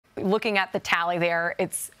looking at the tally there,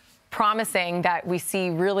 it's promising that we see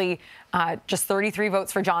really just 33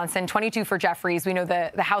 votes for Johnson, 22 for Jeffries. We know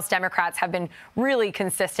the House Democrats have been really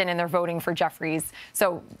consistent in their voting for Jeffries,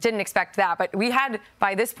 so didn't expect that. But we had,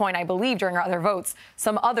 by this point, I believe, during our other votes,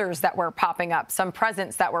 some others that were popping up, some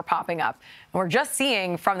presents that were popping up. And we're just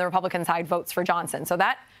seeing from the Republican side votes for Johnson, so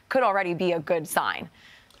that could already be a good sign.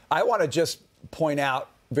 I want to just point out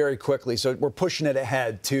very quickly, so we're pushing it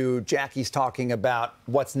ahead to Jackie's talking about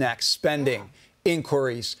what's next, spending,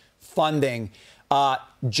 inquiries, funding.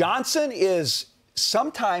 Johnson is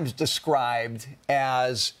sometimes described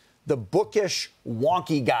as the bookish,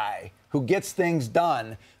 wonky guy who gets things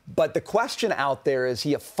done. But the question out there, is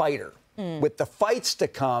he a fighter? With the fights to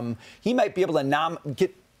come, he might be able to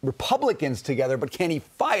get Republicans together, but can he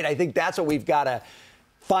fight? I think that's what we've got to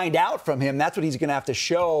find out from him. That's what he's going to have to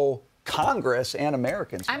show Congress and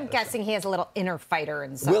Americans. I'm guessing he has a little inner fighter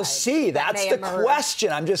inside. We'll see. That's the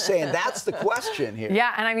question. I'm just saying that's the question here.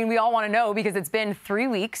 Yeah, and I mean, we all want to know because it's been 3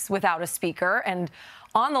 weeks without a speaker, and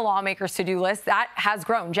on the lawmakers' to-do list, that has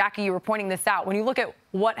grown. Jackie, you were pointing this out. When you look at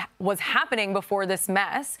what was happening before this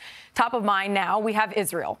mess, top of mind now, we have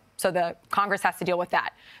Israel. So the Congress has to deal with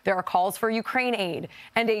that. There are calls for Ukraine aid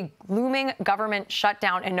and a looming government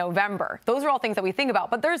shutdown in November. Those are all things that we think about,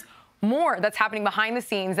 but there's more that's happening behind the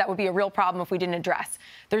scenes that would be a real problem if we didn't address.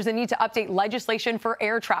 There's a need to update legislation for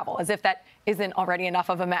air travel, as if that isn't already enough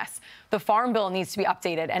of a mess. The Farm Bill needs to be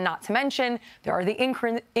updated, and not to mention, there are the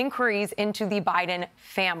inquiries into the Biden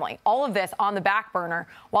family. All of this on the back burner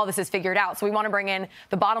while this is figured out. So we want to bring in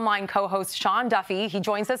the Bottom Line co-host, Sean Duffy. He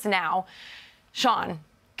joins us now. Sean,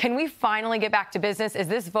 can we finally get back to business? Is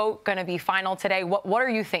this vote going to be final today? What are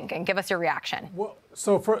you thinking? Give us your reaction. Well,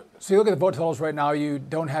 so you look at the vote totals right now, you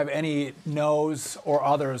don't have any no's or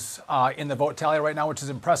others in the vote tally right now, which is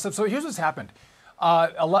impressive. So here's what's happened.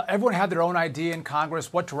 Everyone had their own idea in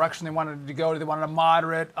Congress, what direction they wanted to go. They wanted a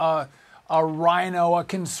moderate, a rhino, a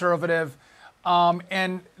conservative.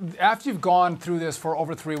 And after you've gone through this for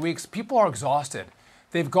over 3 weeks, people are exhausted.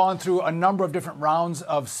 They've gone through a number of different rounds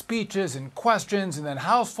of speeches and questions and then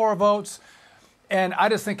House floor votes. And I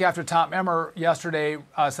just think after Tom Emmer yesterday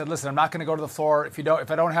said, listen, I'm not going to go to the floor. If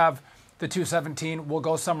I don't have the 217, we'll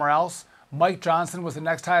go somewhere else. Mike Johnson was the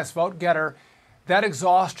next highest vote getter. That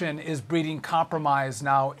exhaustion is breeding compromise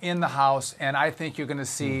now in the House. And I think you're going to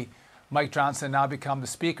see Mike Johnson now become the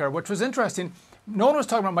speaker, which was interesting. No one was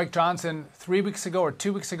talking about Mike Johnson 3 weeks ago or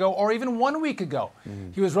 2 weeks ago or even 1 week ago.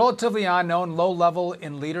 He was relatively unknown, low level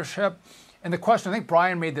in leadership. And the question, I think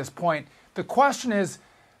Brian made this point, the question is,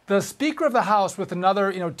 the Speaker of the House with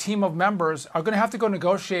another team of members are going to have to go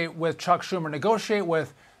negotiate with Chuck Schumer, negotiate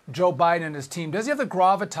with Joe Biden and his team. Does he have the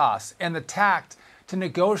gravitas and the tact to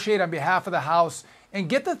negotiate on behalf of the House and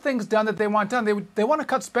get the things done that they want done? They want to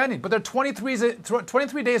cut spending, but they're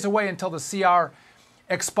 23 days away until the CR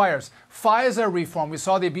expires. FISA reform. We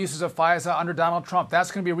saw the abuses of FISA under Donald Trump.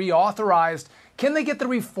 That's going to be reauthorized. Can they get the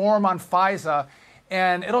reform on FISA?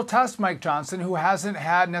 And it'll test Mike Johnson, who hasn't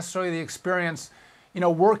had necessarily the experience,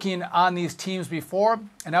 working on these teams before.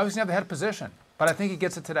 And now he's going to have the head position. But I think he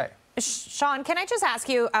gets it today. Sean, can I just ask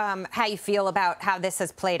you how you feel about how this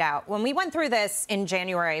has played out? When we went through this in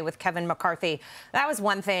January with Kevin McCarthy, that was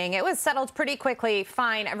one thing. It was settled pretty quickly.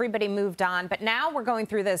 Fine. Everybody moved on. But now we're going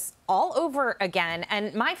through this all over again.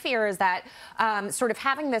 And my fear is that sort of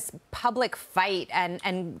having this public fight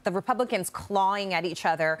and the Republicans clawing at each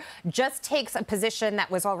other just takes a position that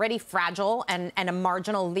was already fragile and a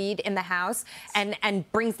marginal lead in the House and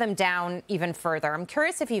brings them down even further. I'm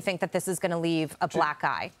curious if you think that this is going to leave a black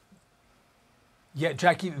eye. Yeah,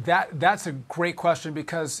 Jackie, that's a great question,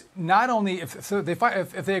 because not only if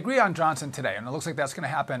they agree on Johnson today, and it looks like that's going to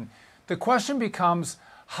happen, the question becomes,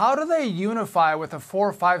 how do they unify with a 4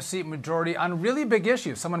 or 5 seat majority on really big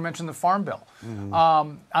issues? Someone mentioned the Farm Bill,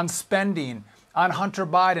 on spending, on Hunter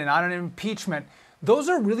Biden, on an impeachment. Those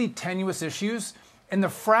are really tenuous issues, and the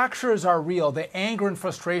fractures are real. The anger and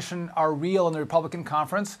frustration are real in the Republican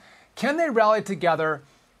conference. Can they rally together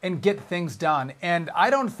and get things done? And I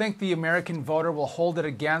don't think the American voter will hold it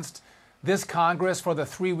against this Congress for the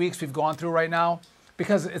 3 weeks we've gone through right now,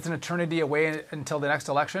 because it's an eternity away until the next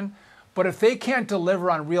election. But if they can't deliver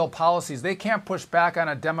on real policies, they can't push back on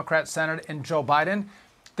a Democrat Senate and Joe Biden,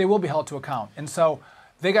 they will be held to account. And so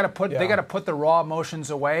they got to put the raw emotions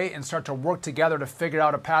away and start to work together to figure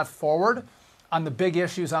out a path forward on the big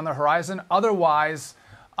issues on the horizon. Otherwise,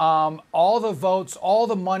 all the votes, all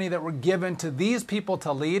the money that were given to these people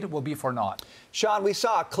to lead will be for naught. Sean, we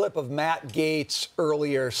saw a clip of Matt Gaetz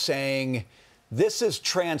earlier saying this is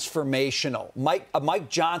transformational. Mike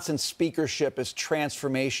Johnson's speakership is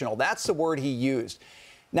transformational. That's the word he used.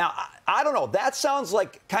 Now, I don't know. That sounds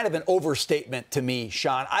like kind of an overstatement to me,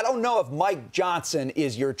 Sean. I don't know if Mike Johnson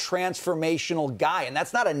is your transformational guy, and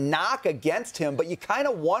that's not a knock against him, but you kind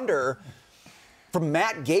of wonder, from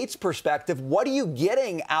Matt Gaetz' perspective, what are you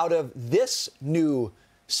getting out of this new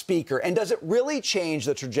speaker? And does it really change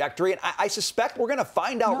the trajectory? And I suspect we're going to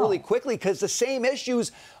find out really quickly because the same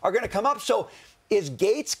issues are going to come up. So is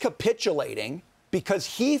Gaetz capitulating because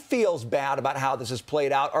he feels bad about how this has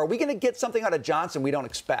played out? Or are we going to get something out of Johnson we don't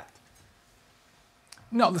expect?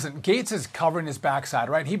 No, listen, Gaetz is covering his backside,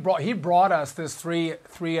 right? He brought us this three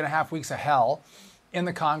and a half weeks of hell in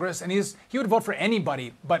the Congress, and he would vote for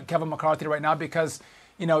anybody but Kevin McCarthy right now because,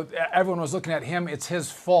 you know, everyone was looking at him. It's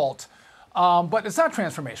his fault. But it's not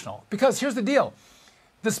transformational because here's the deal.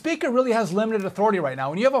 The Speaker really has limited authority right now.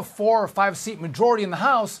 When you have a 4 or 5 seat majority in the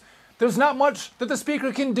House, there's not much that the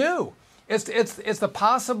Speaker can do. It's the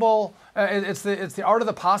possible. It's the art of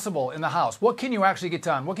the possible in the House. What can you actually get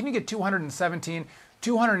done? What can you get 217,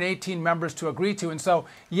 218 members to agree to? And so,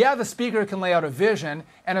 yeah, the Speaker can lay out a vision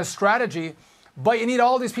and a strategy, but you need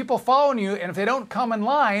all these people following you. And if they don't come in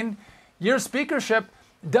line, your speakership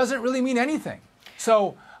doesn't really mean anything.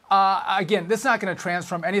 So, again, this is not going to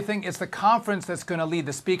transform anything. It's the conference that's going to lead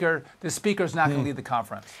the Speaker. The Speaker's not going to lead the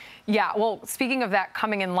conference. Yeah, well, speaking of that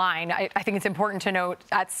coming in line, I think it's important to note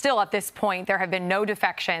that still at this point, there have been no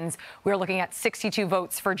defections. We're looking at 62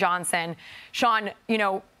 votes for Johnson. Sean, you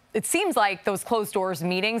know, it seems like those closed doors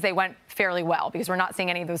meetings, they went fairly well because we're not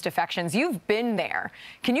seeing any of those defections. You've been there.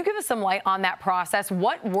 Can you give us some light on that process?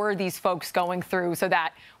 What were these folks going through so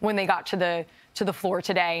that when they got to the floor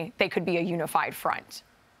today, they could be a unified front?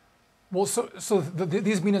 Well,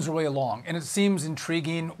 these meetings are really long, and it seems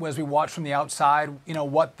intriguing as we watch from the outside, you know,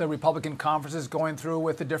 what the Republican conference is going through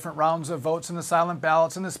with the different rounds of votes and the silent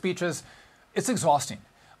ballots and the speeches. It's exhausting.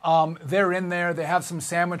 They're in there, they have some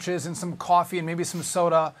sandwiches and some coffee and maybe some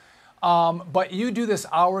soda, but you do this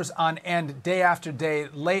hours on end, day after day,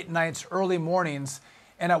 late nights, early mornings,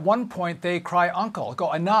 and at one point they cry uncle,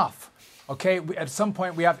 go enough. Okay, at some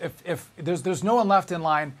point we have, if there's no one left in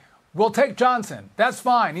line, we'll take Johnson. That's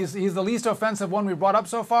fine. He's the least offensive one we brought up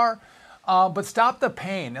so far. But stop the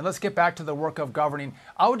pain, and let's get back to the work of governing.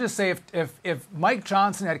 I would just say if Mike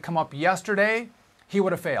Johnson had come up yesterday, he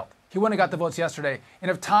would have failed. He wouldn't have got the votes yesterday. And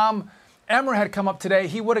if Tom Emmer had come up today,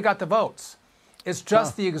 he would have got the votes. It's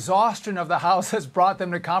just the exhaustion of the House has brought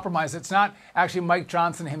them to compromise. It's not actually Mike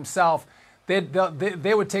Johnson himself. They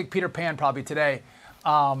would take Peter Pan probably today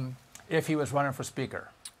if he was running for Speaker.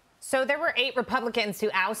 So there were 8 Republicans who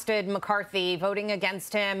ousted McCarthy, voting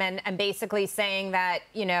against him and basically saying that,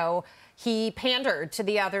 you know, he pandered to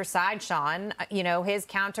the other side, Sean. You know, his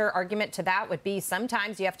counter argument to that would be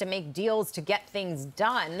sometimes you have to make deals to get things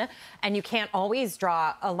done, and you can't always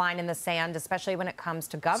draw a line in the sand, especially when it comes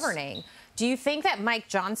to governing. Do you think that Mike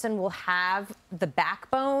Johnson will have the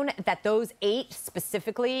backbone that those 8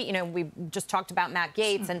 specifically, you know, we just talked about Matt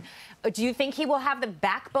Gaetz, and do you think he will have the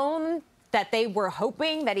backbone that they were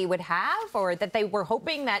hoping that he would have, or that they were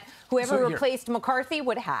hoping that whoever replaced McCarthy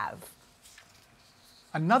would have?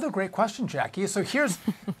 Another great question, Jackie. So here's,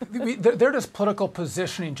 they're just political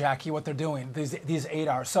positioning, Jackie, what they're doing, these 8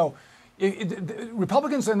 are. So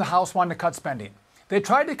Republicans in the House wanted to cut spending. They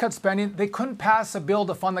tried to cut spending. They couldn't pass a bill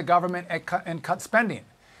to fund the government and cut spending.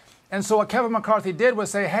 And so what Kevin McCarthy did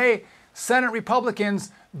was say, hey, Senate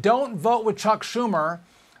Republicans, don't vote with Chuck Schumer.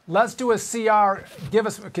 Let's do a CR, give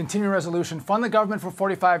us a continuing resolution, fund the government for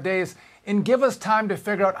 45 days, and give us time to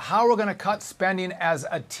figure out how we're going to cut spending as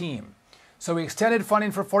a team. So we extended funding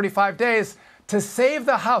for 45 days to save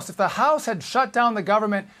the House. If the House had shut down the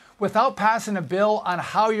government without passing a bill on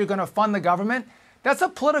how you're going to fund the government, that's a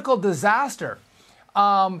political disaster.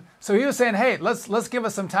 So he was saying, hey, let's give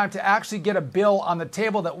us some time to actually get a bill on the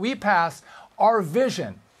table that we pass our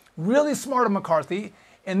vision. Really smart of McCarthy.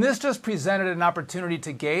 And this just presented an opportunity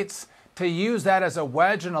to Gaetz to use that as a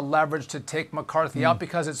wedge and a leverage to take McCarthy out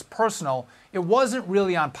because it's personal. It wasn't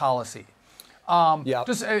really on policy.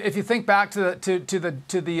 Just if you think back to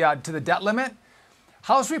the debt limit,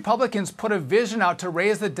 House Republicans put a vision out to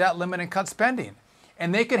raise the debt limit and cut spending,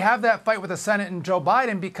 and they could have that fight with the Senate and Joe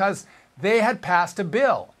Biden because they had passed a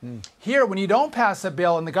bill. Here, when you don't pass a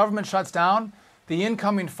bill and the government shuts down, the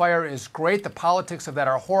incoming fire is great. The politics of that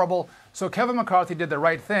are horrible. So Kevin McCarthy did the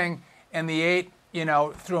right thing, and the 8, you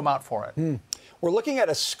know, threw him out for it. We're looking at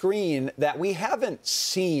a screen that we haven't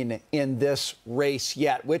seen in this race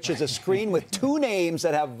yet, which is a screen with 2 names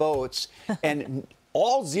that have votes and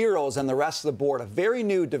all zeros on the rest of the board. A very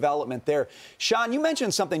new development there. Sean, you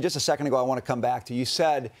mentioned something just a second ago I want to come back to. You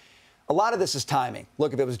said a lot of this is timing.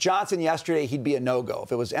 Look, if it was Johnson yesterday, he'd be a no-go.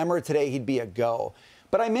 If it was Emmer today, he'd be a go.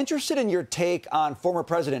 But I'm interested in your take on former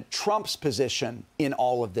President Trump's position in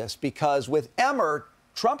all of this, because with Emmer,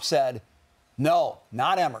 Trump said, no,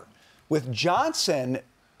 not Emmer. With Johnson,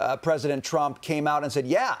 President Trump came out and said,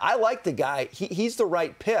 yeah, I like the guy. He's the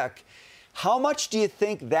right pick. How much do you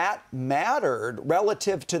think that mattered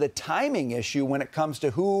relative to the timing issue when it comes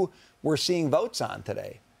to who we're seeing votes on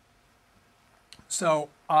today? So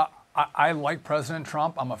I like President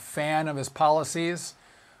Trump. I'm a fan of his policies.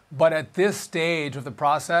 But at this stage of the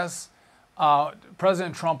process,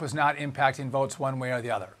 President Trump is not impacting votes one way or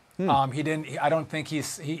the other. He didn't. I don't think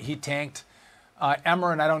he tanked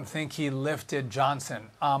Emmer, and I don't think he lifted Johnson.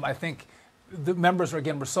 I think the members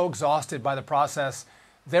were so exhausted by the process.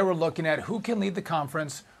 They were looking at who can lead the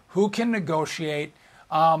conference, who can negotiate,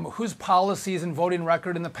 whose policies and voting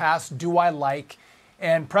record in the past do I like.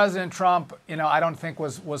 And President Trump, I don't think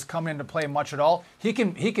was coming into play much at all. He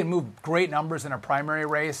can move great numbers in a primary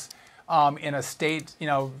race, in a state,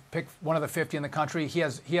 pick one of the 50 in the country. He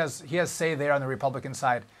has say there on the Republican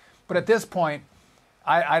side. But at this point,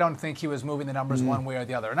 I don't think he was moving the numbers one way or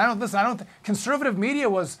the other. And I don't think conservative media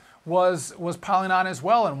was piling on as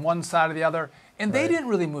well on one side or the other, and they didn't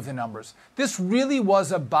really move the numbers. This really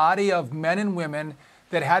was a body of men and women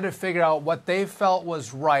that had to figure out what they felt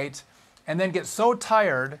was right, and then get so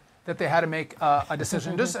tired that they had to make a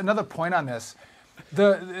decision. Just another point on this.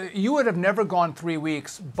 You would have never gone 3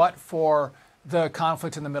 weeks but for the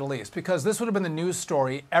conflict in the Middle East, because this would have been the news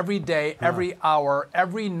story every day, every hour,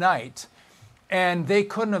 every night, and they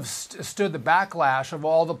couldn't have stood the backlash of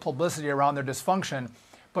all the publicity around their dysfunction.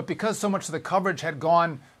 But because so much of the coverage had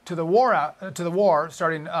gone to the war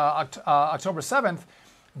starting October 7th,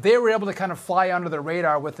 they were able to kind of fly under the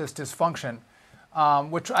radar with this dysfunction.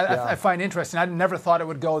 Which I find interesting. I never thought it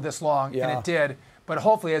would go this long, and it did. But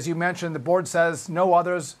hopefully, as you mentioned, the board says no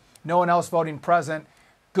others, no one else voting present.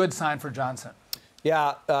 Good sign for Johnson.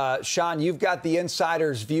 Yeah, Sean, you've got the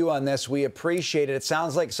insider's view on this. We appreciate it. It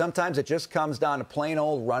sounds like sometimes it just comes down to plain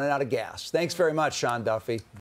old running out of gas. Thanks very much, Sean Duffy.